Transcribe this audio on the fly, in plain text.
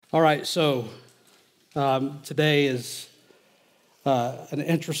All right, so today is an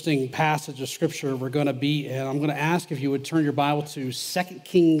interesting passage of Scripture we're going to be in. I'm going to ask if you would turn your Bible to 2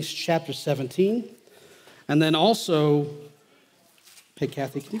 Kings chapter 17. And then also, hey,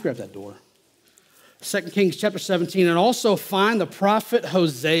 Kathy, can you grab that door? 2 Kings chapter 17, and also find the prophet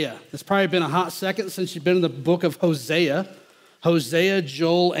Hosea. It's probably been a hot second since you've been in the book of Hosea. Hosea,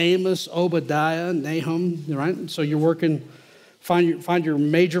 Joel, Amos, Obadiah, Nahum, right? So you're working... Find your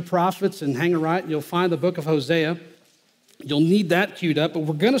major prophets and hang a right. You'll find the book of Hosea. You'll need that queued up. But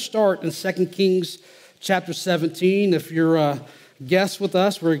we're going to start in 2 Kings chapter 17. If you're a guest with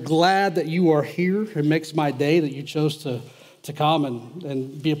us, we're glad that you are here. It makes my day that you chose to come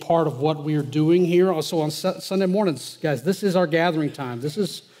and be a part of what we are doing here. Also on Sunday mornings, guys, this is our gathering time. This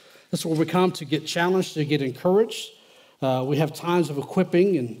is where we come to get challenged, to get encouraged. We have times of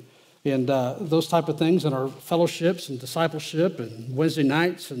equipping and those type of things in our fellowships and discipleship and Wednesday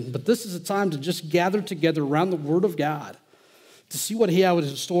nights. But this is a time to just gather together around the Word of God to see what He has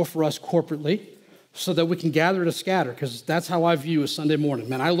in store for us corporately so that we can gather to scatter, because that's how I view a Sunday morning.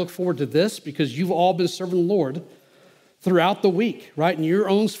 Man, I look forward to this because you've all been serving the Lord throughout the week, right, in your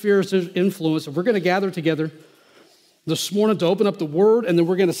own spheres of influence. And we're going to gather together this morning to open up the Word, and then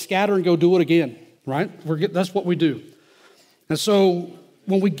we're going to scatter and go do it again, right? That's what we do. And so...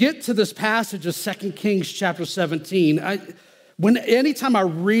 when we get to this passage of 2 Kings chapter 17, anytime I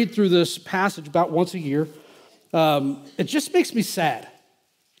read through this passage about once a year, it just makes me sad.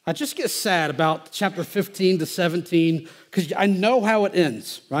 I just get sad about chapter 15 to 17 because I know how it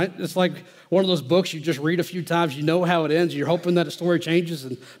ends, right? It's like one of those books you just read a few times, you know how it ends, you're hoping that the story changes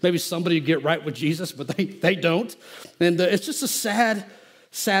and maybe somebody will get right with Jesus, but they don't. And it's just a sad,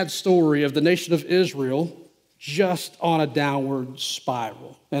 sad story of the nation of Israel just on a downward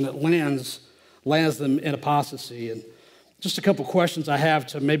spiral, and it lands them in apostasy. And just a couple questions I have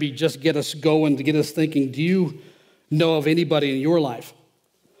to maybe just get us going, to get us thinking. Do you know of anybody in your life,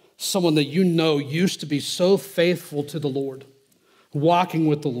 someone that you know used to be so faithful to the Lord, walking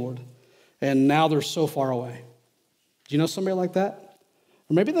with the Lord, and now they're so far away? Do you know somebody like that?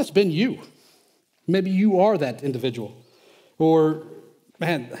 Or maybe that's been you. Maybe you are that individual. Or,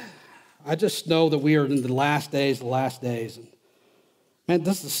 man, I just know that we are in the last days. And man,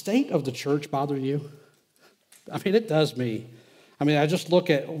 does the state of the church bother you? I mean, it does me. I mean, I just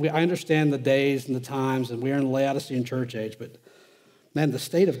look at, I understand the days and the times, and we're in the Laodicean church age, but man, the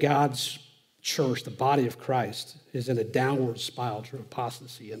state of God's church, the body of Christ, is in a downward spiral to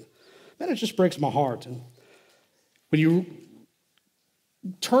apostasy. And man, it just breaks my heart. And when you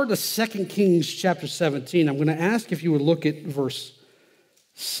turn to 2 Kings chapter 17, I'm going to ask if you would look at verse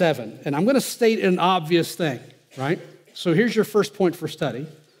 7. And I'm going to state an obvious thing, right? So here's your first point for study.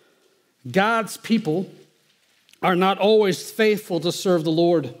 God's people are not always faithful to serve the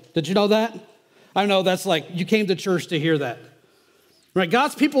Lord. Did you know that? I know that's like you came to church to hear that. Right?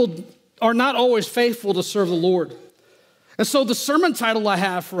 God's people are not always faithful to serve the Lord. And so the sermon title I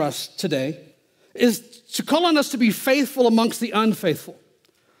have for us today is to call on us to be faithful amongst the unfaithful.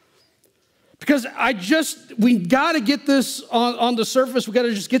 Because we got to get this on the surface. We got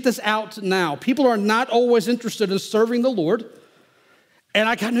to just get this out now. People are not always interested in serving the Lord. And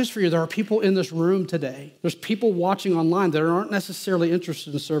I got news for you. There are people in this room today. There's people watching online that aren't necessarily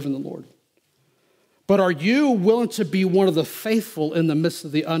interested in serving the Lord. But are you willing to be one of the faithful in the midst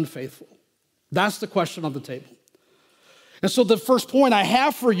of the unfaithful? That's the question on the table. And so the first point I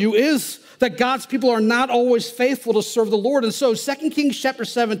have for you is that God's people are not always faithful to serve the Lord. And so 2 Kings chapter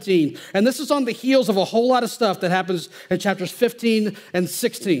 17, and this is on the heels of a whole lot of stuff that happens in chapters 15 and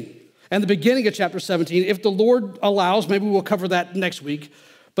 16, and the beginning of chapter 17. If the Lord allows, maybe we'll cover that next week,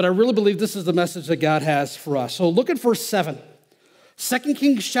 but I really believe this is the message that God has for us. So look at verse 7. 2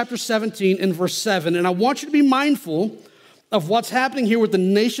 Kings chapter 17 and verse 7, and I want you to be mindful of what's happening here with the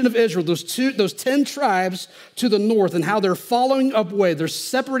nation of Israel, those 10 tribes to the north, and how they're following away. They're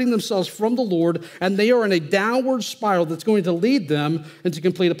separating themselves from the Lord, and they are in a downward spiral that's going to lead them into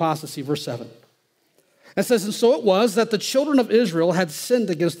complete apostasy. Verse 7. It says, and so it was that the children of Israel had sinned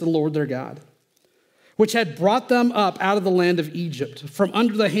against the Lord their God, which had brought them up out of the land of Egypt, from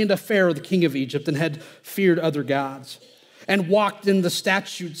under the hand of Pharaoh, the king of Egypt, and had feared other gods, and walked in the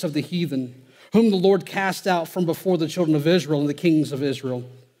statutes of the heathen, whom the Lord cast out from before the children of Israel and the kings of Israel,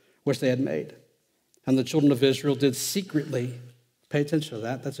 which they had made. And the children of Israel did secretly, pay attention to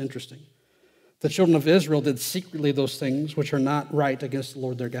that, that's interesting. The children of Israel did secretly those things which are not right against the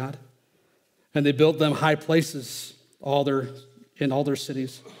Lord their God. And they built them high places in all their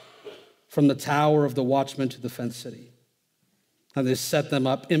cities, from the tower of the watchman to the fenced city. And they set them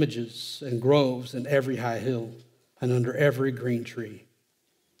up images and groves in every high hill and under every green tree.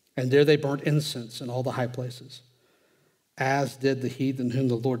 And there they burnt incense in all the high places, as did the heathen whom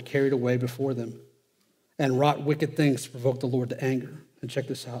the Lord carried away before them, and wrought wicked things to provoke the Lord to anger. And check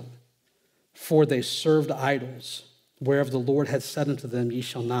this out. For they served idols, whereof the Lord had said unto them, ye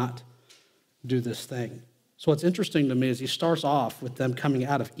shall not do this thing. So what's interesting to me is he starts off with them coming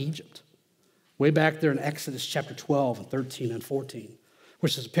out of Egypt, way back there in Exodus chapter 12 and 13 and 14,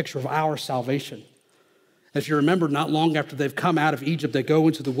 which is a picture of our salvation. If you remember, not long after they've come out of Egypt, they go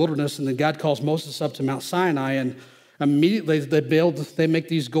into the wilderness, and then God calls Moses up to Mount Sinai, and immediately they make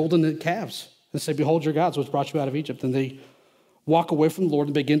these golden calves and say, behold your gods, which brought you out of Egypt. And they walk away from the Lord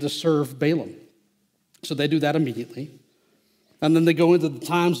and begin to serve Balaam. So they do that immediately. And then they go into the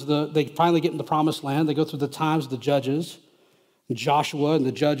times, they finally get in the promised land. They go through the times of the judges, Joshua and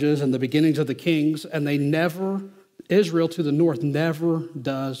the judges and the beginnings of the kings, and Israel to the north never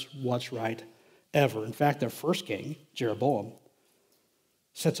does what's right. Ever. In fact, their first king, Jeroboam,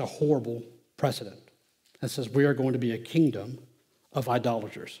 sets a horrible precedent and says, we are going to be a kingdom of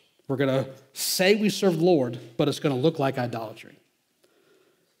idolaters. We're going to say we serve the Lord, but it's going to look like idolatry.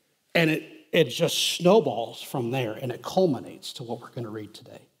 And it just snowballs from there, and it culminates to what we're going to read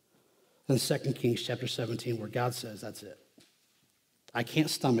today in 2 Kings chapter 17, where God says, that's it. I can't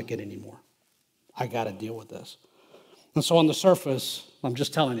stomach it anymore. I got to deal with this. And so on the surface, I'm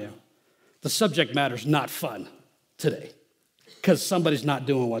just telling you, the subject matter is not fun today because somebody's not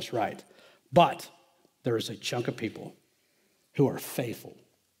doing what's right. But there is a chunk of people who are faithful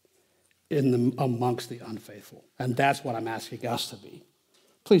amongst the unfaithful. And that's what I'm asking us to be.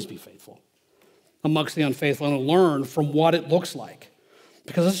 Please be faithful amongst the unfaithful and learn from what it looks like.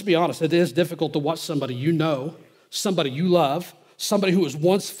 Because let's be honest, it is difficult to watch somebody you know, somebody you love, somebody who was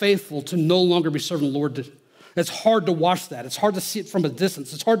once faithful to no longer be serving the Lord. It's hard to watch that. It's hard to see it from a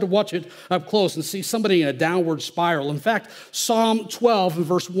distance. It's hard to watch it up close and see somebody in a downward spiral. In fact, Psalm 12 and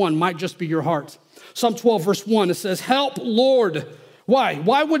verse 1 might just be your heart. Psalm 12 verse 1, it says, help, Lord. Why?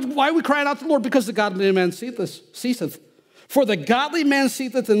 Why we cry out to the Lord? Because the godly man ceaseth. For the godly man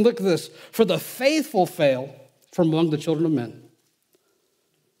ceaseth, and look at this, for the faithful fail from among the children of men.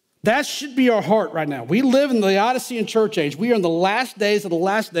 That should be our heart right now. We live in the Laodicean church age. We are in the last days of the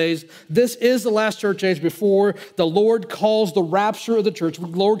last days. This is the last church age before the Lord calls the rapture of the church. The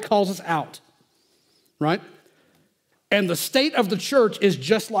Lord calls us out, right? And the state of the church is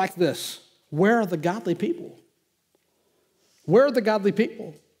just like this. Where are the godly people? Where are the godly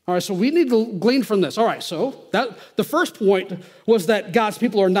people? All right, so we need to glean from this. All right, so the first point was that God's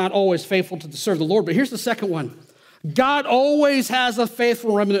people are not always faithful to serve the Lord. But here's the second one. God always has a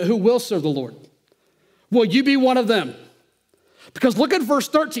faithful remnant who will serve the Lord. Will you be one of them? Because look at verse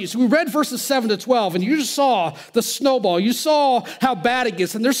 13. So we read verses 7 to 12, and you just saw the snowball. You saw how bad it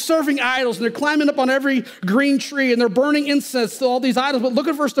gets, and they're serving idols, and they're climbing up on every green tree, and they're burning incense to all these idols. But look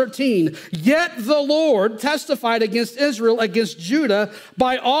at verse 13. Yet the Lord testified against Israel, against Judah,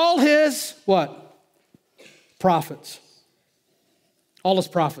 by all his, what? Prophets. All his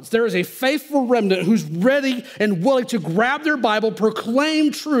prophets. There is a faithful remnant who's ready and willing to grab their Bible,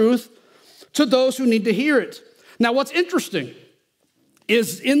 proclaim truth to those who need to hear it. Now, what's interesting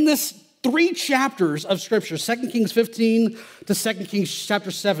is in this 3 chapters of Scripture, 2 Kings 15 to 2 Kings chapter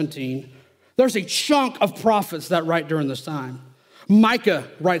 17, there's a chunk of prophets that write during this time. Micah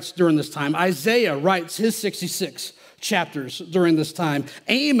writes during this time. Isaiah writes his 66 chapters during this time.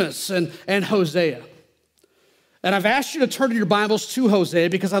 Amos and Hosea. And I've asked you to turn to your Bibles to Hosea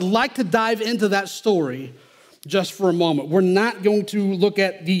because I'd like to dive into that story just for a moment. We're not going to look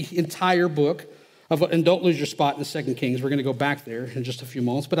at the entire book, and don't lose your spot in 2 Kings. We're going to go back there in just a few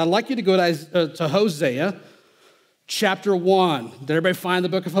moments. But I'd like you to go to Hosea chapter 1. Did everybody find the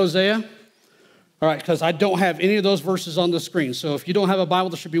book of Hosea? All right, because I don't have any of those verses on the screen. So if you don't have a Bible,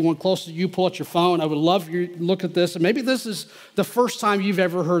 there should be one close to you. Pull out your phone. I would love you to look at this. And maybe this is the first time you've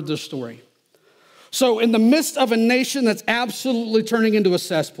ever heard this story. So in the midst of a nation that's absolutely turning into a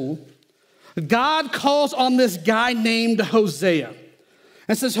cesspool, God calls on this guy named Hosea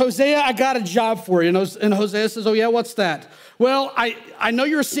and says, Hosea, I got a job for you. And Hosea says, oh yeah, what's that? Well, I know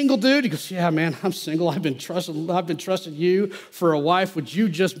you're a single dude. He goes, yeah, man, I'm single. I've been trusting you for a wife. Would you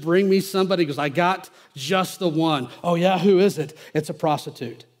just bring me somebody? He goes, I got just the one. Oh yeah, who is it? It's a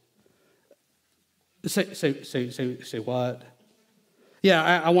prostitute. Say what?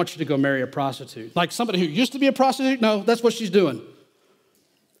 Yeah, I want you to go marry a prostitute. Like somebody who used to be a prostitute? No, that's what she's doing.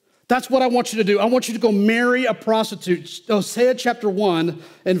 That's what I want you to do. I want you to go marry a prostitute. Hosea chapter 1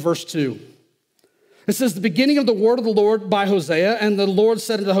 and verse 2. It says, the beginning of the word of the Lord by Hosea, and the Lord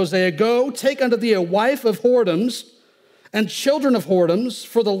said unto Hosea, go, take unto thee a wife of whoredoms and children of whoredoms,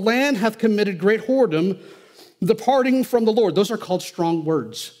 for the land hath committed great whoredom. departing from the Lord. Those are called strong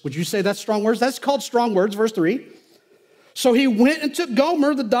words. Would you say that's strong words? That's called strong words, verse 3. So he went and took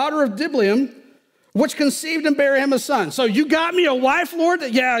Gomer, the daughter of Diblaim, which conceived and bare him a son. So you got me a wife, Lord?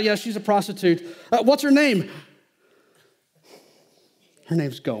 Yeah, she's a prostitute. What's her name? Her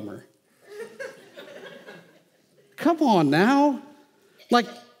name's Gomer. Come on now. Like,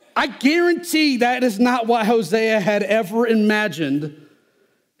 I guarantee that is not what Hosea had ever imagined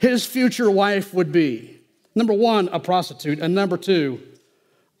his future wife would be. Number one, a prostitute, and number two,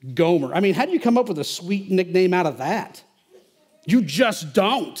 Gomer. I mean, how do you come up with a sweet nickname out of that? You just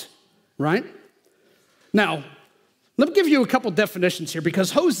don't, right? Now, let me give you a couple definitions here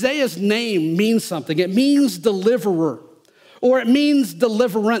because Hosea's name means something. It means deliverer, or it means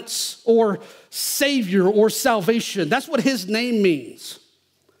deliverance, or savior, or salvation. That's what his name means.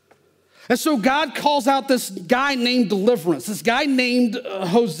 And so God calls out this guy named Deliverance, this guy named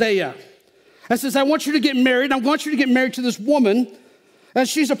Hosea, and says, I want you to get married. I want you to get married to this woman, and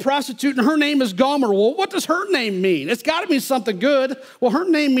she's a prostitute, and her name is Gomer. Well, what does her name mean? It's got to mean something good. Well, her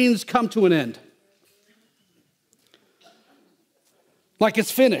name means come to an end. Like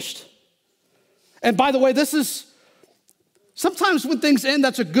it's finished. And by the way, this is, sometimes when things end,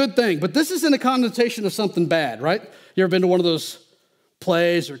 that's a good thing, but this is in a connotation of something bad, right? You ever been to one of those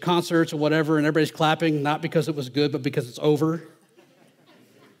plays or concerts or whatever, and everybody's clapping, not because it was good, but because it's over,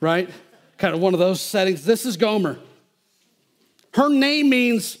 right? Kind of one of those settings. This is Gomer. Her name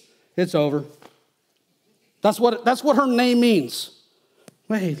means it's over. That's what her name means.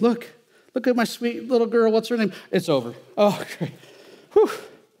 Wait, look at my sweet little girl. What's her name? It's over. Oh, okay. Whew.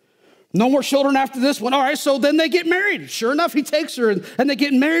 No more children after this one. All right, so then they get married. Sure enough, he takes her and they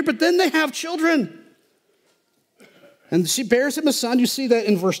get married, but then they have children. And she bears him a son. You see that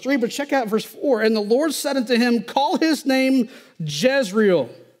in verse 3, but check out verse 4. And the Lord said unto him, call his name Jezreel.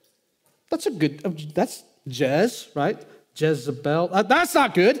 That's Jez, right? Jezebel. That's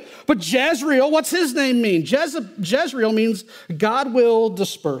not good. But Jezreel, what's his name mean? Jezreel means God will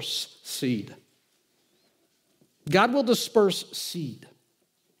disperse seed. God will disperse seed.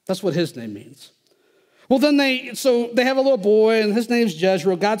 That's what his name means. Well, then they have a little boy, and his name's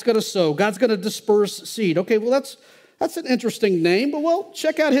Jezreel. God's going to sow. God's going to disperse seed. Okay, well, that's an interesting name, but well,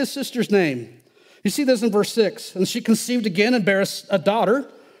 check out his sister's name. You see this in verse 6. And she conceived again and bare a daughter.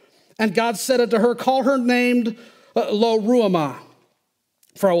 And God said unto her, call her named Lo-Ruhamah,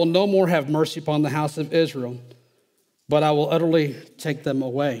 for I will no more have mercy upon the house of Israel, but I will utterly take them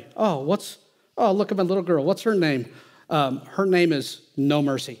away. Oh, look at my little girl. What's her name? Her name is No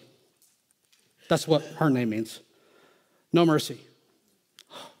Mercy. That's what her name means. No mercy.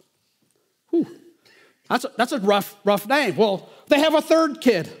 Whew. That's a rough name. Well, they have a third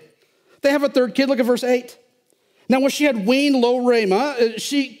kid. Look at verse 8. Now, when she had weaned Lo-Ruhamah,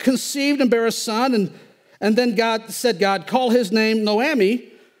 she conceived and bare a son, and then God said, call his name Noemi,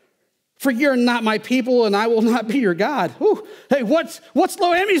 for you're not my people, and I will not be your God. Whew. Hey, what's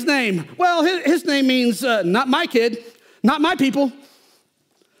Noemi's name? Well, his name means not my kid, not my people.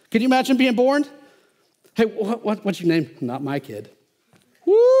 Can you imagine being born? Hey, what's your name? Not my kid.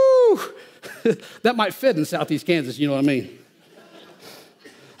 Woo! That might fit in Southeast Kansas, you know what I mean?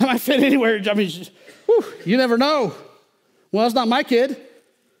 That might fit anywhere. I mean, whew, you never know. Well, it's not my kid.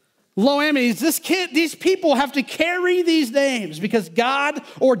 Lo-Ami, these people have to carry these names because God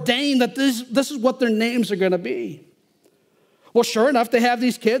ordained that this is what their names are going to be. Well, sure enough, they have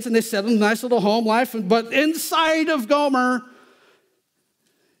these kids and they settle in a nice little home life, but inside of Gomer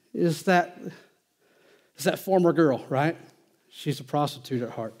is that former girl, right? She's a prostitute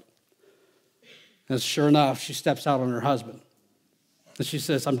at heart. And sure enough, she steps out on her husband. And she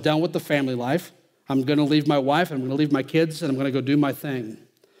says, I'm done with the family life. I'm going to leave my wife, I'm going to leave my kids, and I'm going to go do my thing.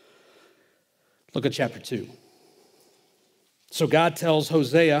 Look at chapter 2. So God tells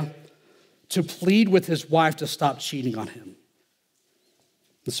Hosea to plead with his wife to stop cheating on him.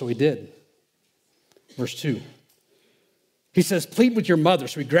 And so he did. Verse 2. He says, plead with your mother.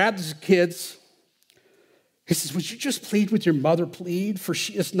 So he grabs his kids. He says, would you just plead with your mother, plead? For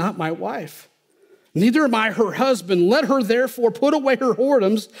she is not my wife. Neither am I her husband. Let her therefore put away her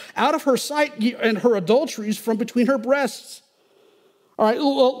whoredoms out of her sight and her adulteries from between her breasts. All right,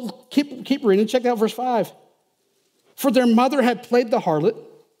 well, keep reading. Check out verse 5. For their mother had played the harlot.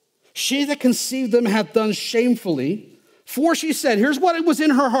 She that conceived them hath done shamefully. For she said, here's what it was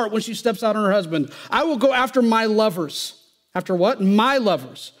in her heart when she steps out on her husband. I will go after my lovers. After what? My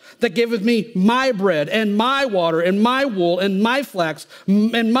lovers. That giveth me my bread and my water and my wool and my flax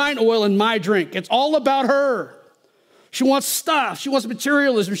and mine oil and my drink. It's all about her. She wants stuff. She wants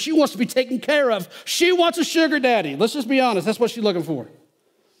materialism. She wants to be taken care of. She wants a sugar daddy. Let's just be honest. That's what she's looking for.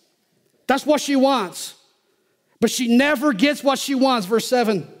 That's what she wants. but she never gets what she wants. Verse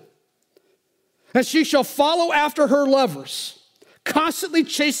 7. And she shall follow after her lovers, constantly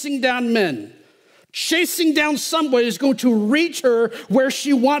chasing down men. Chasing down somebody is going to reach her where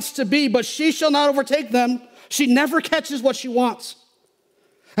she wants to be, but she shall not overtake them. She never catches what she wants.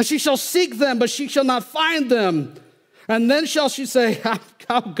 And she shall seek them, but she shall not find them. And then shall she say,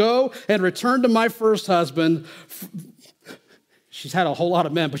 I'll go and return to my first husband. She's had a whole lot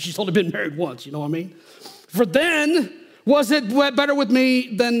of men, but she's only been married once, you know what I mean? For then was it better with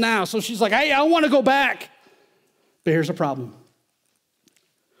me than now. So she's like, hey, I want to go back. But here's a problem.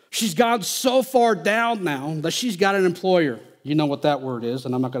 She's gone so far down now that she's got an employer. You know what that word is,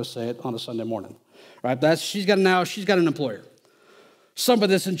 and I'm not going to say it on a Sunday morning. Right? She's got an employer.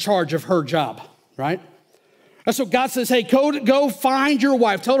 Somebody that's in charge of her job, right? And so God says, hey, go find your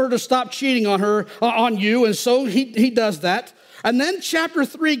wife. Tell her to stop cheating on you. And so he does that. And then chapter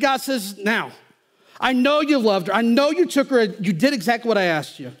 3, God says, now, I know you loved her. I know you took her. You did exactly what I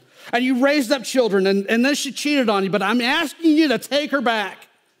asked you. And you raised up children, and then she cheated on you. But I'm asking you to take her back.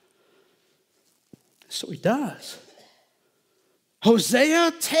 So he does.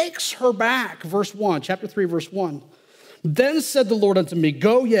 Hosea takes her back. Verse 1, chapter 3, verse 1. Then said the Lord unto me,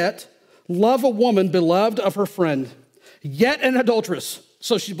 go yet, love a woman beloved of her friend, yet an adulteress.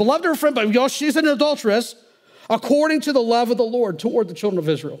 So she's beloved of her friend, but she's an adulteress, according to the love of the Lord toward the children of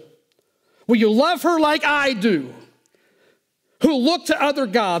Israel. Will you love her like I do, who look to other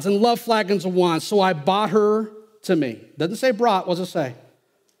gods and love flagons of wine? So I bought her to me. Doesn't say brought, what does it say?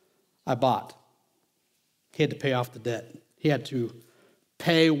 I bought. He had to pay off the debt. He had to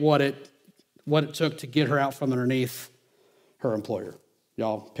pay what it took to get her out from underneath her employer.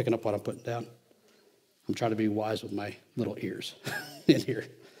 Y'all picking up what I'm putting down? I'm trying to be wise with my little ears in here.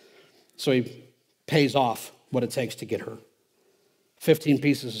 So he pays off what it takes to get her. 15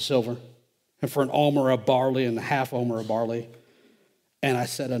 pieces of silver, and for an omer of barley and a half omer of barley. And I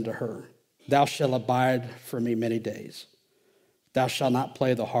said unto her, thou shalt abide for me many days. Thou shalt not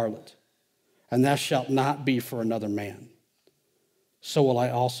play the harlot, and thou shalt not be for another man. So will I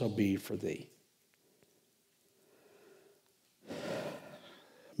also be for thee.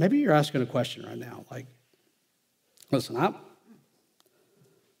 Maybe you're asking a question right now, like, listen,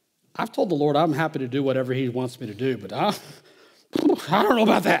 I've told the Lord I'm happy to do whatever he wants me to do, but I don't know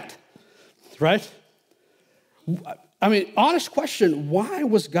about that, right? I mean, honest question, why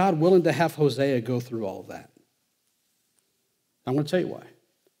was God willing to have Hosea go through all of that? I'm going to tell you why.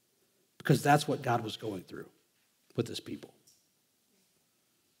 Because that's what God was going through with his people.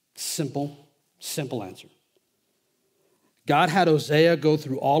 Simple answer. God had Hosea go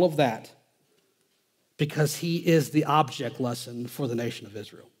through all of that because he is the object lesson for the nation of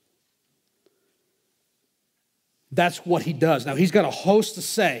Israel. That's what he does. Now, he's got a host to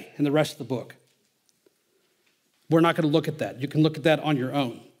say in the rest of the book. We're not going to look at that. You can look at that on your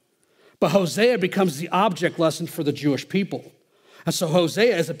own. But Hosea becomes the object lesson for the Jewish people. And so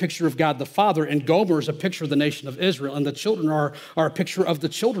Hosea is a picture of God the Father, and Gomer is a picture of the nation of Israel, and the children are a picture of the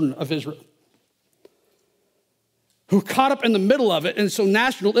children of Israel, who are caught up in the middle of it. And so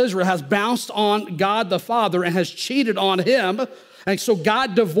national Israel has bounced on God the Father and has cheated on him. And so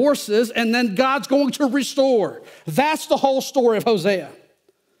God divorces, and then God's going to restore. That's the whole story of Hosea.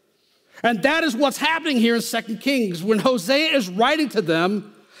 And that is what's happening here in 2 Kings. When Hosea is writing to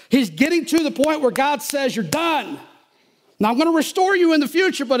them, he's getting to the point where God says, you're done. Now, I'm going to restore you in the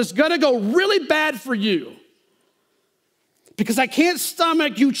future, but it's going to go really bad for you because I can't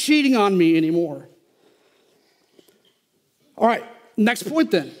stomach you cheating on me anymore. All right, next point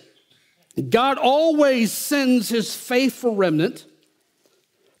then. God always sends his faithful remnant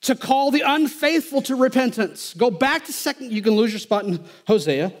to call the unfaithful to repentance. Go back to you can lose your spot in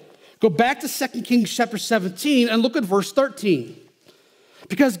Hosea. Go back to 2 Kings chapter 17 and look at verse 13.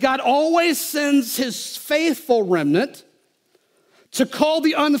 Because God always sends his faithful remnant to call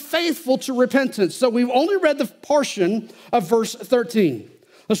the unfaithful to repentance. So we've only read the portion of verse 13.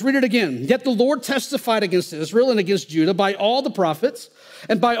 Let's read it again. Yet the Lord testified against Israel and against Judah by all the prophets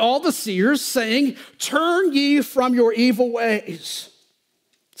and by all the seers, saying, turn ye from your evil ways.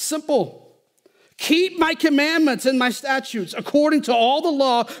 Simple. Keep my commandments and my statutes according to all the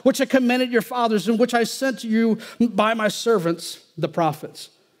law which I commanded your fathers and which I sent to you by my servants, the prophets.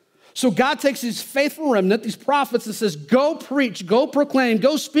 So God takes his faithful remnant, these prophets, and says, go preach, go proclaim,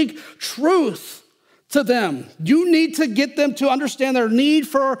 go speak truth to them. You need to get them to understand their need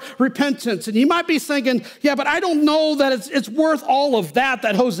for repentance. And you might be thinking, yeah, but I don't know that it's worth all of that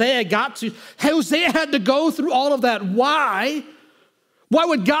Hosea got to. Hosea had to go through all of that. Why? Why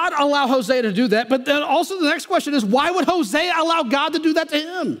would God allow Hosea to do that? But then also the next question is, why would Hosea allow God to do that to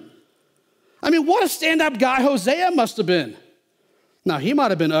him? I mean, what a stand-up guy Hosea must have been. Now, he might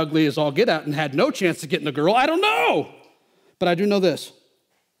have been ugly as all get out and had no chance of getting a girl. I don't know. But I do know this.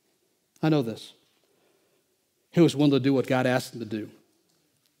 I know this. He was willing to do what God asked him to do.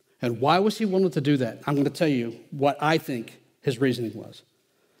 And why was he willing to do that? I'm going to tell you what I think his reasoning was.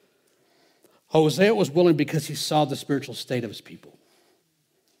 Hosea was willing because he saw the spiritual state of his people.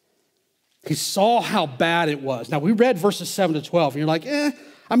 He saw how bad it was. Now, we read verses 7 to 12, and you're like,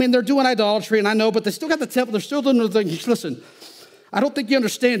 I mean, they're doing idolatry, and I know, but they still got the temple. They're still doing the thing. Listen, I don't think you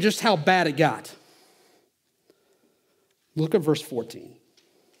understand just how bad it got. Look at verse 14.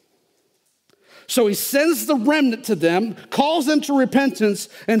 So he sends the remnant to them, calls them to repentance,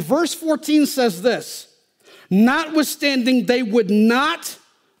 and verse 14 says this, notwithstanding they would not,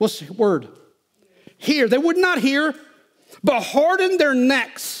 what's the word? Hear. They would not hear, but harden their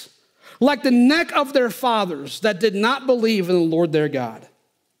necks like the neck of their fathers that did not believe in the Lord their God.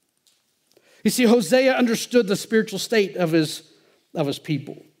 You see, Hosea understood the spiritual state of his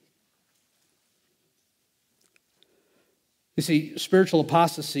people. You see, spiritual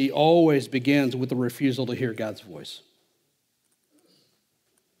apostasy always begins with the refusal to hear God's voice.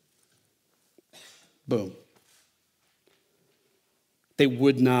 Boom. They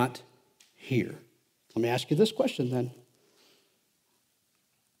would not hear. Let me ask you this question then.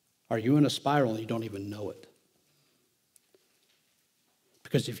 Are you in a spiral and you don't even know it?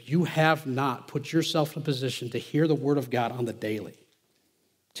 Because if you have not put yourself in a position to hear the word of God on the daily,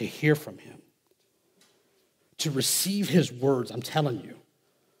 to hear from him, to receive his words, I'm telling you,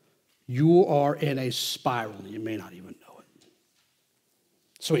 you are in a spiral and you may not even know it.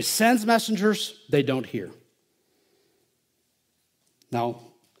 So he sends messengers, they don't hear. Now,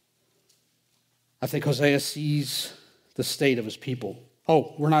 I think Hosea sees the state of his people.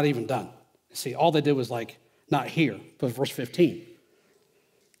 Oh, we're not even done. See, all they did was not hear, but verse 15.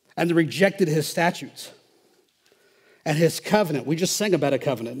 And they rejected his statutes and his covenant. We just sang about a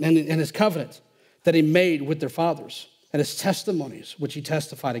covenant and his covenant that he made with their fathers and his testimonies, which he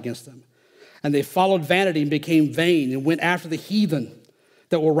testified against them. And they followed vanity and became vain and went after the heathen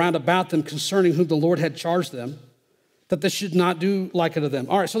that were round about them concerning whom the Lord had charged them, that they should not do like unto them.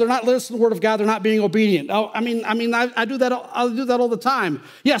 All right, so they're not listening to the word of God. They're not being obedient. Oh, I do that. I'll do that all the time.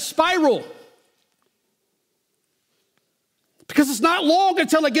 Yeah, spiral. Because it's not long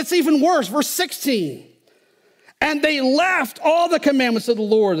until it gets even worse. Verse 16. And they left all the commandments of the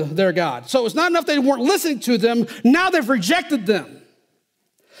Lord their God. So it's not enough they weren't listening to them. Now they've rejected them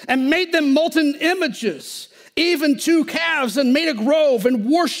and made them molten images, even 2 calves, and made a grove and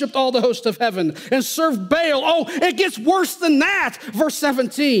worshiped all the host of heaven and served Baal. Oh, it gets worse than that. Verse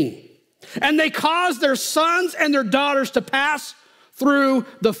 17. And they caused their sons and their daughters to pass through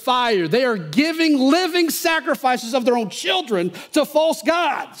the fire. They are giving living sacrifices of their own children to false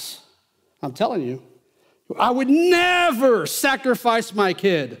gods. I'm telling you. I would never sacrifice my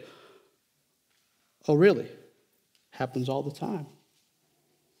kid. Oh, really? Happens all the time.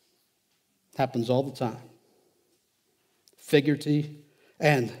 Happens all the time. Figuratively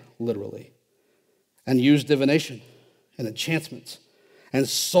and literally. And used divination and enchantments and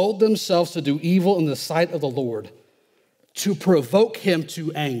sold themselves to do evil in the sight of the Lord to provoke him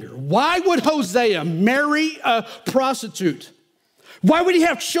to anger. Why would Hosea marry a prostitute? Why would he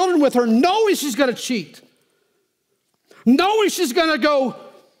have children with her knowing she's going to cheat? Knowing she's going to go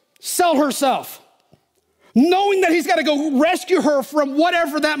sell herself. Knowing that he's got to go rescue her from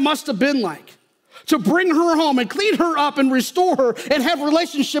whatever that must have been like. To bring her home and clean her up and restore her and have a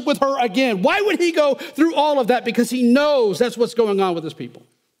relationship with her again. Why would he go through all of that? Because he knows that's what's going on with his people.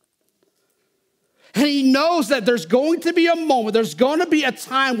 And he knows that there's going to be a moment, there's going to be a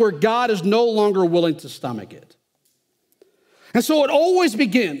time where God is no longer willing to stomach it. And so it always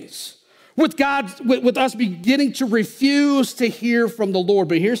begins with God, with us beginning to refuse to hear from the Lord.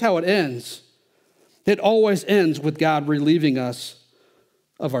 But here's how it ends. It always ends with God relieving us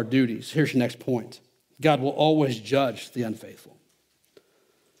of our duties. Here's your next point. God will always judge the unfaithful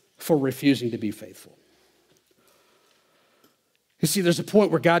for refusing to be faithful. You see, there's a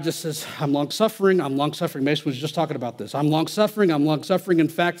point where God just says, I'm long-suffering, I'm long-suffering. Mason was just talking about this. I'm long-suffering, I'm long-suffering. In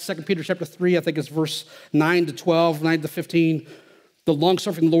fact, 2 Peter chapter 3, I think it's verse 9 to 12, 9 to 15. The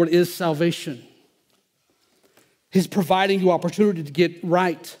long-suffering Lord is salvation. He's providing you opportunity to get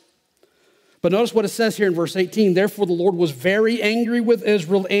right. But notice what it says here in verse 18. Therefore, the Lord was very angry with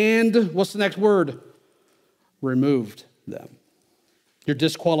Israel and, what's the next word? Removed them. You're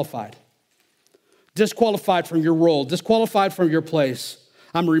disqualified. Disqualified from your role. Disqualified from your place.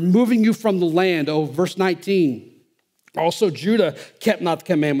 I'm removing you from the land. Oh, verse 19. Also, Judah kept not the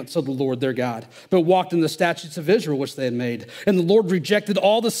commandments of the Lord their God, but walked in the statutes of Israel, which they had made. And the Lord rejected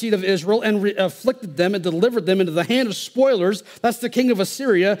all the seed of Israel and afflicted them and delivered them into the hand of spoilers, that's the king of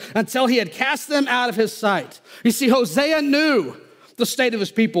Assyria, until he had cast them out of his sight. You see, Hosea knew the state of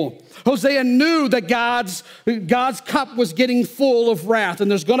his people. Hosea knew that God's cup was getting full of wrath,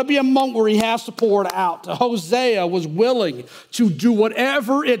 and there's going to be a moment where he has to pour it out. Hosea was willing to do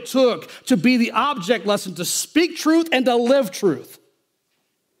whatever it took to be the object lesson, to speak truth and to live truth,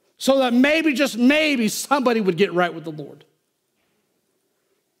 so that maybe, just maybe, somebody would get right with the Lord.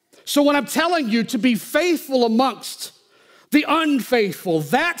 So when I'm telling you to be faithful amongst the unfaithful,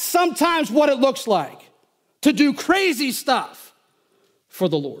 that's sometimes what it looks like, to do crazy stuff for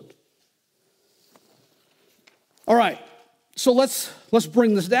the Lord. All right, so let's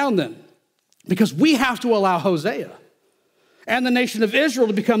bring this down then, because we have to allow Hosea and the nation of Israel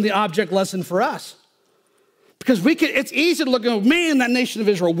to become the object lesson for us. Because it's easy to look and go, man, that nation of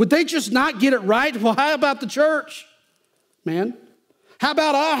Israel, would they just not get it right? Well, how about the church, man? How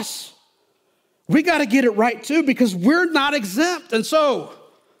about us? We got to get it right too, because we're not exempt. And so,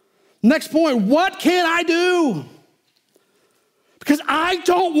 next point, what can I do? Because I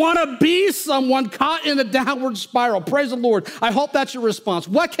don't want to be someone caught in a downward spiral. Praise the Lord. I hope that's your response.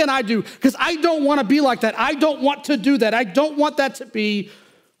 What can I do? Because I don't want to be like that. I don't want to do that. I don't want that to be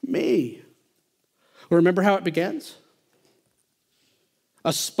me. Remember how it begins?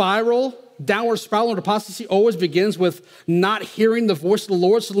 A spiral, downward spiral into apostasy always begins with not hearing the voice of the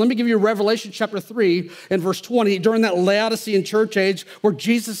Lord. So let me give you Revelation chapter 3 and verse 20. During that Laodicean church age where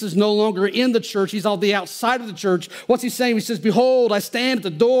Jesus is no longer in the church, he's on the outside of the church. What's he saying? He says, behold, I stand at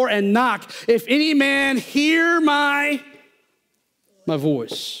the door and knock. If any man hear my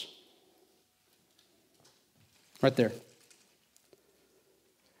voice. Right there.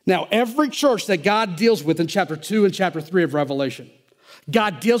 Now, every church that God deals with in chapter 2 and chapter 3 of Revelation,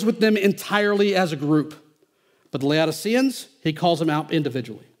 God deals with them entirely as a group. But the Laodiceans, he calls them out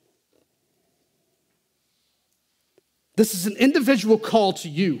individually. This is an individual call to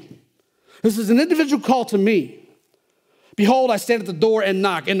you. This is an individual call to me. Behold, I stand at the door and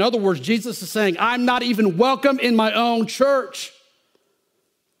knock. In other words, Jesus is saying, I'm not even welcome in my own church.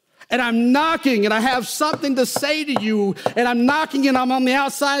 And I'm knocking, and I have something to say to you. And I'm knocking, and I'm on the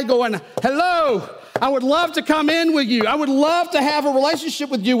outside going, hello. I would love to come in with you. I would love to have a relationship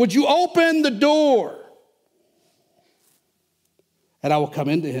with you. Would you open the door? And I will come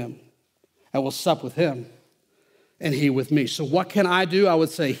into him. I will sup with him, and he with me. So what can I do? I would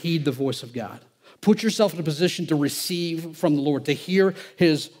say heed the voice of God. Put yourself in a position to receive from the Lord, to hear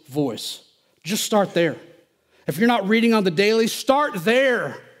his voice. Just start there. If you're not reading on the daily, start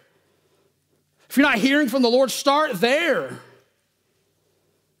there. If you're not hearing from the Lord, start there.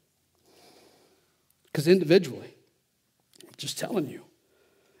 Because individually, I'm just telling you,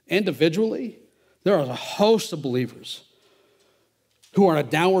 individually, there are a host of believers who are in a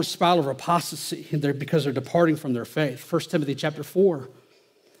downward spiral of apostasy because they're departing from their faith. 1 Timothy chapter 4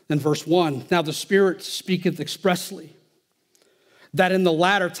 and verse 1. Now the Spirit speaketh expressly that in the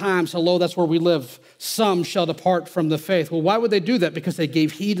latter times, hello, that's where we live, some shall depart from the faith. Well, why would they do that? Because they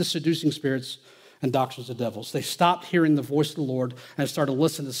gave heed to seducing spirits and doctrines of devils. They stopped hearing the voice of the Lord and started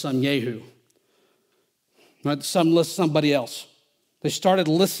listening to some Yehu. Right? Somebody else. They started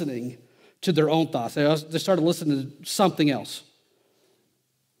listening to their own thoughts. They started listening to something else.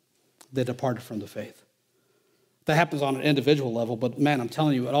 They departed from the faith. That happens on an individual level, but man, I'm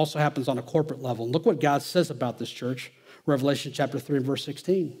telling you, it also happens on a corporate level. And look what God says about this church. Revelation chapter 3 and verse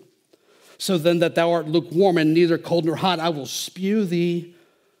 16. So then that thou art lukewarm and neither cold nor hot, I will spew thee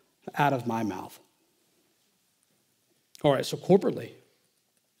out of my mouth. All right, so corporately,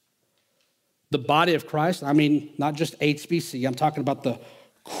 the body of Christ, I mean, not just HBC, I'm talking about the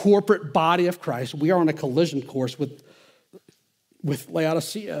corporate body of Christ. We are on a collision course with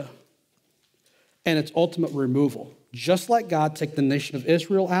Laodicea and its ultimate removal. Just like God took the nation of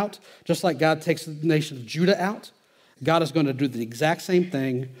Israel out, just like God takes the nation of Judah out, God is going to do the exact same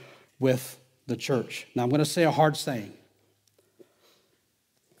thing with the church. Now, I'm going to say a hard saying.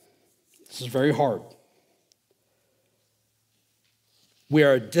 This is very hard. We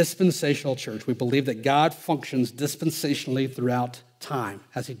are a dispensational church. We believe that God functions dispensationally throughout time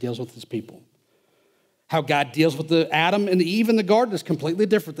as he deals with his people. How God deals with Adam and Eve in the garden is completely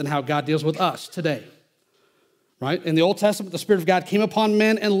different than how God deals with us today. Right? In the Old Testament, the Spirit of God came upon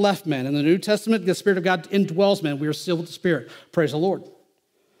men and left men. In the New Testament, the Spirit of God indwells men. We are sealed with the Spirit. Praise the Lord.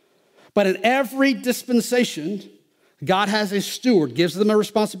 But in every dispensation, God has a steward, gives them a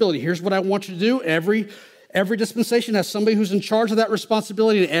responsibility. Here's what I want you to do. Every dispensation has somebody who's in charge of that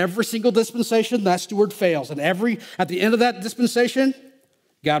responsibility, and every single dispensation, that steward fails. And at the end of that dispensation,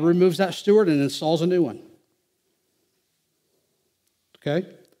 God removes that steward and installs a new one. Okay?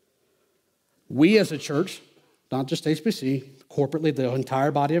 We as a church, not just HBC, corporately, the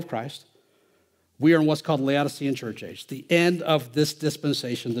entire body of Christ, we are in what's called Laodicean church age, the end of this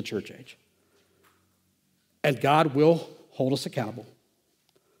dispensation, the church age. And God will hold us accountable,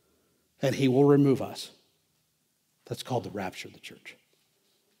 and he will remove us. That's called the rapture of the church.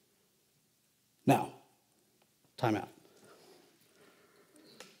 Now, time out.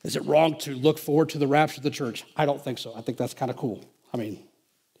 Is it wrong to look forward to the rapture of the church? I don't think so. I think that's kind of cool. I mean,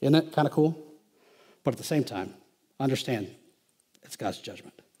 isn't it kind of cool? But at the same time, understand it's God's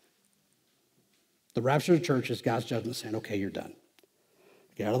judgment. The rapture of the church is God's judgment saying, okay, you're done.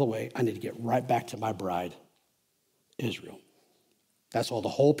 Get out of the way. I need to get right back to my bride, Israel. That's all the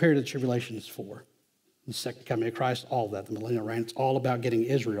whole period of the tribulation is for. The second coming of Christ, all of that, the millennial reign, it's all about getting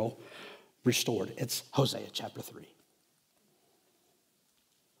Israel restored. It's Hosea chapter 3.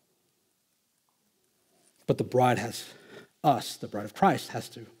 But the bride the bride of Christ has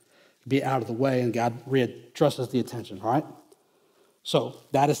to be out of the way, and God readdresses the attention, all right? So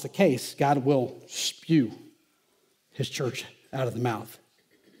that is the case. God will spew his church out of the mouth.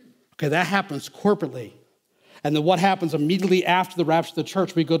 Okay, that happens corporately. And then what happens immediately after the rapture of the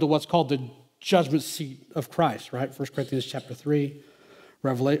church, we go to what's called the judgment seat of Christ, right? 1 Corinthians chapter 3,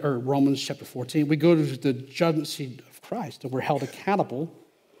 Romans chapter 14. We go to the judgment seat of Christ, and we're held accountable,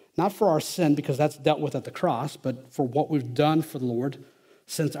 not for our sin, because that's dealt with at the cross, but for what we've done for the Lord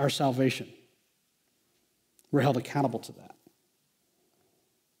since our salvation. We're held accountable to that.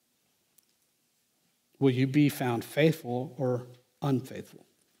 Will you be found faithful or unfaithful?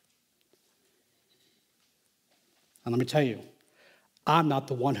 And let me tell you, I'm not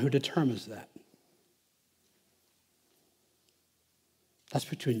the one who determines that. That's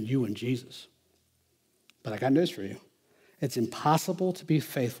between you and Jesus. But I got news for you. It's impossible to be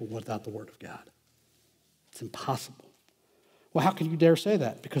faithful without the Word of God. It's impossible. Well, how can you dare say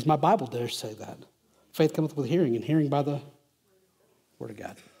that? Because my Bible dares say that. Faith cometh with hearing, and hearing by the Word of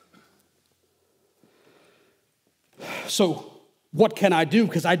God. So what can I do?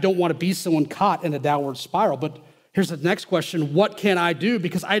 Because I don't want to be someone caught in a downward spiral. But here's the next question. What can I do?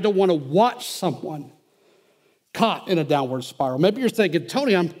 Because I don't want to watch someone caught in a downward spiral. Maybe you're thinking,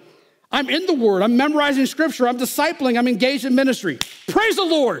 Tony, I'm in the Word. I'm memorizing Scripture. I'm discipling. I'm engaged in ministry. Praise the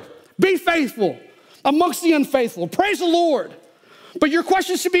Lord. Be faithful amongst the unfaithful. Praise the Lord. But your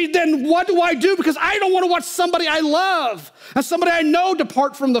question should be, then what do I do? Because I don't want to watch somebody I love and somebody I know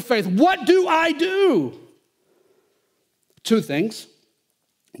depart from the faith. What do I do? Two things.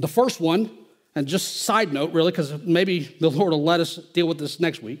 The first one, and just side note really, because maybe the Lord will let us deal with this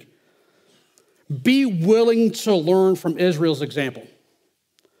next week. Be willing to learn from Israel's example.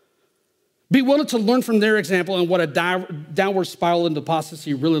 Be willing to learn from their example and what a downward spiral into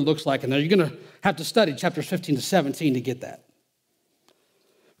apostasy really looks like. And now you're going to have to study chapters 15 to 17 to get that.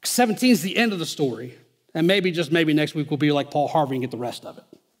 17 is the end of the story. And maybe, just maybe next week we'll be like Paul Harvey and get the rest of it.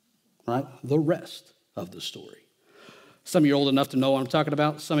 Right? The rest of the story. Some of you are old enough to know what I'm talking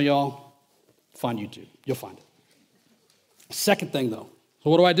about. Some of y'all, find YouTube. You'll find it. Second thing, though. So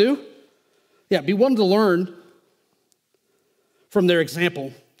what do I do? Yeah, be willing to learn from their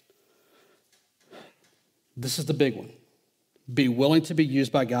example. This is the big one. Be willing to be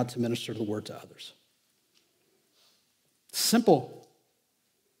used by God to minister the word to others. Simple.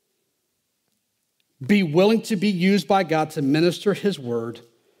 Be willing to be used by God to minister his word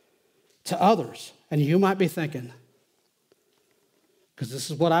to others. And you might be thinking, because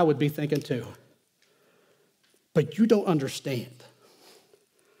this is what I would be thinking too, but you don't understand.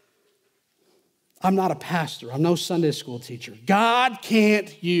 I'm not a pastor. I'm no Sunday school teacher. God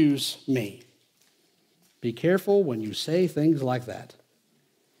can't use me. Be careful when you say things like that.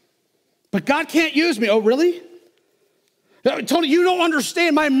 But God can't use me. Oh, really? Tony, you don't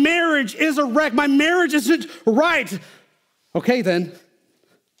understand. My marriage is a wreck. My marriage isn't right. Okay, then.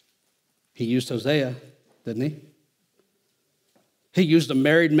 He used Hosea, didn't he? He used a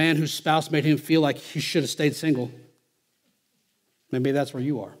married man whose spouse made him feel like he should have stayed single. Maybe that's where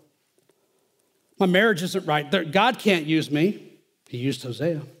you are. My marriage isn't right. God can't use me. He used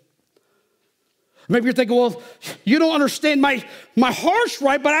Hosea. Maybe you're thinking, well, you don't understand. My heart's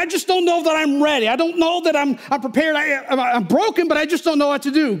right, but I just don't know that I'm ready. I don't know that I'm prepared. I'm broken, but I just don't know what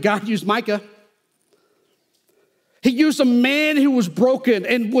to do. God used Micah. He used a man who was broken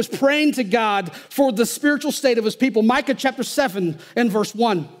and was praying to God for the spiritual state of his people. Micah chapter 7 and verse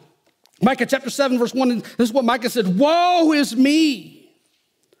 1. Micah chapter 7 verse 1, and this is what Micah said, woe is me.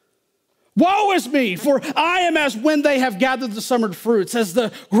 Woe is me, for I am as when they have gathered the summer fruits, as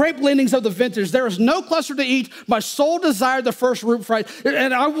the grape leanings of the vintage. There is no cluster to eat. My soul desired the first root fright.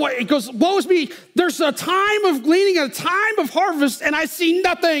 And it goes, woe is me. There's a time of gleaning and a time of harvest, and I see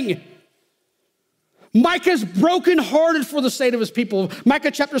nothing. Micah's brokenhearted for the state of his people.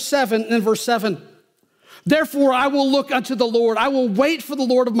 Micah chapter 7 and verse 7. Therefore, I will look unto the Lord. I will wait for the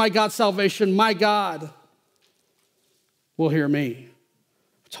Lord of my God's salvation. My God will hear me.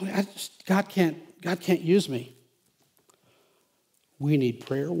 Tony, God can't use me. We need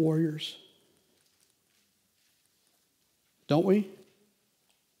prayer warriors. Don't we?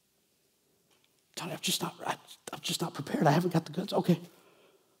 Tony, I'm just not prepared. I haven't got the goods. Okay,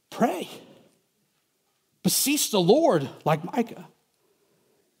 pray. Beseech the Lord like Micah.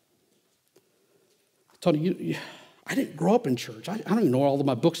 Tony, I didn't grow up in church. I don't even know all of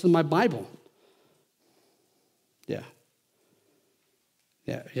my books in my Bible.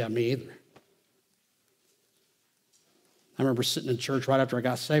 Yeah, me either. I remember sitting in church right after I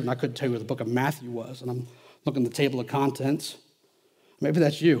got saved, and I couldn't tell you where the book of Matthew was, and I'm looking at the table of contents. Maybe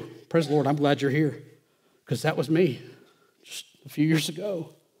that's you. Praise the Lord, I'm glad you're here, because that was me just a few years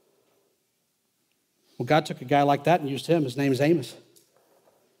ago. Well, God took a guy like that and used him. His name is Amos.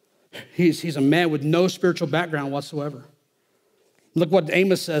 He's a man with no spiritual background whatsoever. Look what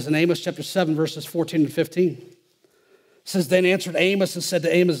Amos says in Amos chapter 7, verses 14 and 15. It says, then answered Amos and said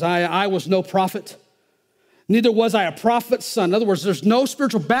to Amaziah, I was no prophet, neither was I a prophet's son. In other words, there's no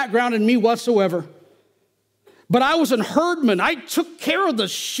spiritual background in me whatsoever. But I was a herdman. I took care of the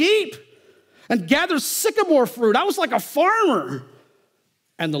sheep and gathered sycamore fruit. I was like a farmer.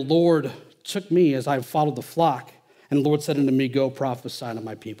 And the Lord took me as I followed the flock. And the Lord said unto me, go prophesy to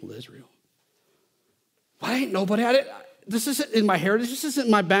my people Israel. Well, I ain't nobody. This isn't in my heritage. This isn't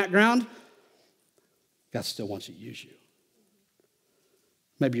in my background. God still wants to use you.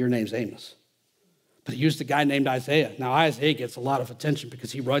 Maybe your name's Amos. But he used a guy named Isaiah. Now, Isaiah gets a lot of attention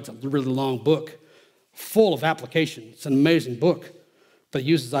because he writes a really long book full of application. It's an amazing book. But he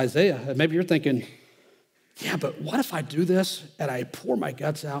uses Isaiah. And maybe you're thinking, yeah, but what if I do this and I pour my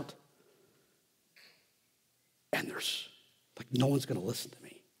guts out and there's no one's going to listen to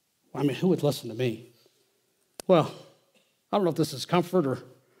me? I mean, who would listen to me? Well, I don't know if this is comfort or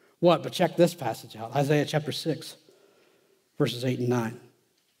what, but check this passage out. Isaiah chapter 6, verses 8 and 9.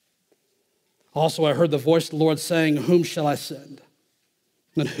 Also, I heard the voice of the Lord saying, whom shall I send?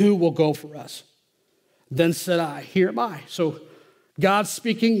 And who will go for us? Then said I, here am I. So God's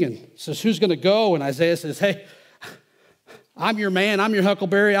speaking and says, who's going to go? And Isaiah says, hey, I'm your man. I'm your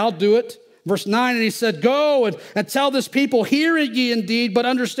huckleberry. I'll do it. Verse 9, and he said, go and tell this people, hear ye indeed, but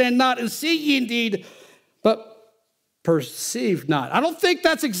understand not, and see ye indeed, but perceive not. I don't think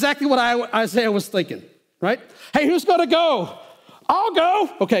that's exactly what Isaiah was thinking, right? Hey, who's going to go? I'll go.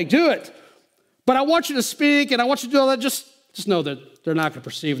 Okay, do it. But I want you to speak, and I want you to do all that. Just know that they're not going to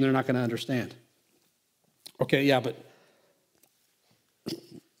perceive, and they're not going to understand. Okay, yeah, but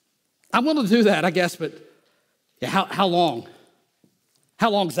I'm willing to do that, I guess, but yeah, how long?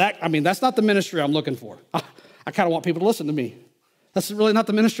 How long is that? I mean, that's not the ministry I'm looking for. I kind of want people to listen to me. That's really not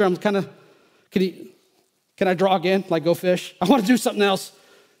the ministry I'm kind of, can I draw again, like go fish? I want to do something else.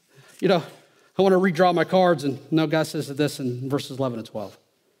 I want to redraw my cards, and no, God says this in verses 11 and 12.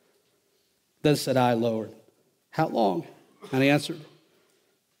 Then said I, Lord, how long? And he answered,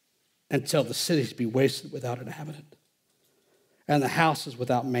 until the cities be wasted without an inhabitant, and the houses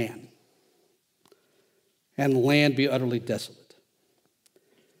without man, and the land be utterly desolate,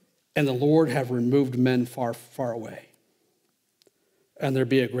 and the Lord have removed men far, far away, and there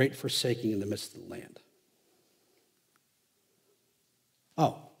be a great forsaking in the midst of the land.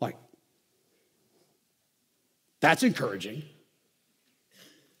 Oh, that's encouraging.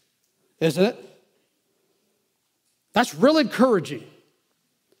 Isn't it? That's really encouraging.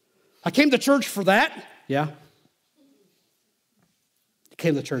 I came to church for that. Yeah. I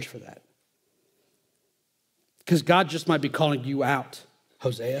came to church for that. Because God just might be calling you out,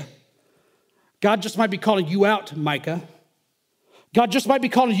 Hosea. God just might be calling you out, Micah. God just might be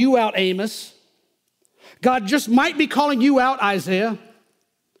calling you out, Amos. God just might be calling you out, Isaiah.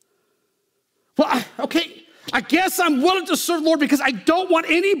 Well, okay. I guess I'm willing to serve the Lord because I don't want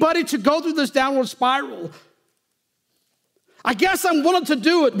anybody to go through this downward spiral. I guess I'm willing to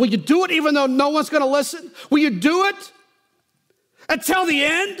do it. Will you do it even though no one's going to listen? Will you do it until the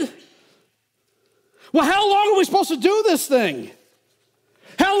end? Well, how long are we supposed to do this thing?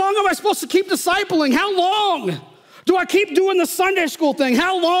 How long am I supposed to keep discipling? How long do I keep doing the Sunday school thing?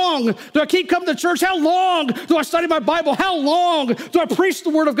 How long do I keep coming to church? How long do I study my Bible? How long do I preach the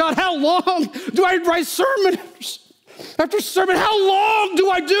Word of God? How long do I write sermon after sermon? How long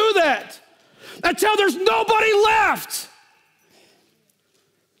do I do that? until there's nobody left.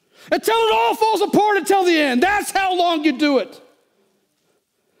 Until it all falls apart until the end. That's how long you do it.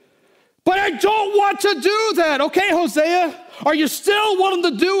 But I don't want to do that. Okay, Hosea, are you still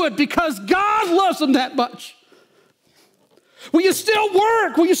wanting to do it because God loves them that much? Will you still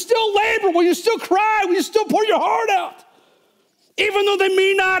work? Will you still labor? Will you still cry? Will you still pour your heart out? Even though they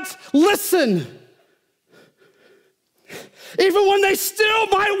may not listen. Even when they still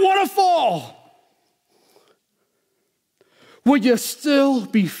might want to fall. Will you still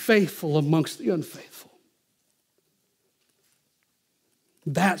be faithful amongst the unfaithful?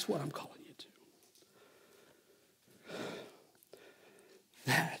 That's what I'm calling you to.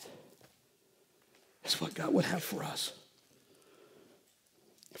 That is what God would have for us.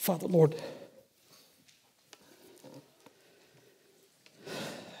 Father, Lord,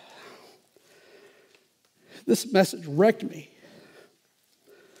 this message wrecked me.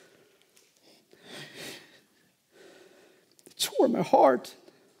 It tore my heart.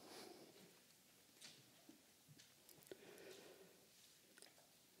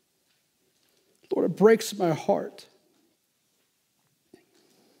 Lord, it breaks my heart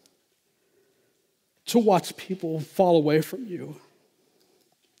to watch people fall away from you.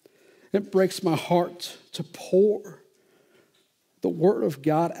 It breaks my heart to pour the word of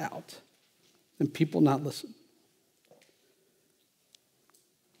God out and people not listen.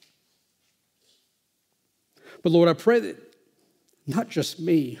 But Lord, I pray that not just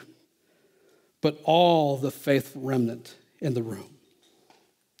me, but all the faithful remnant in the room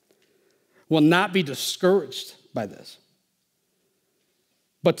will not be discouraged by this,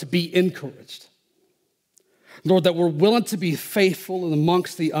 but to be encouraged. Lord, that we're willing to be faithful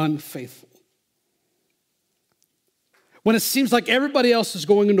amongst the unfaithful. When it seems like everybody else is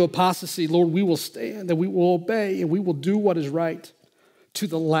going into apostasy, Lord, we will stand and we will obey and we will do what is right to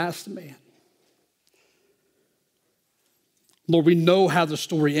the last man. Lord, we know how the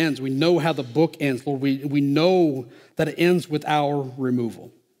story ends. We know how the book ends. Lord, we know that it ends with our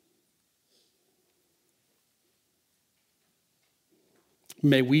removal.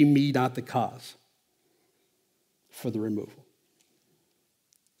 May we be not the cause for the removal.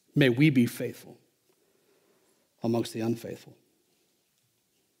 May we be faithful amongst the unfaithful.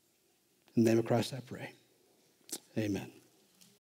 In the name of Christ I pray. Amen.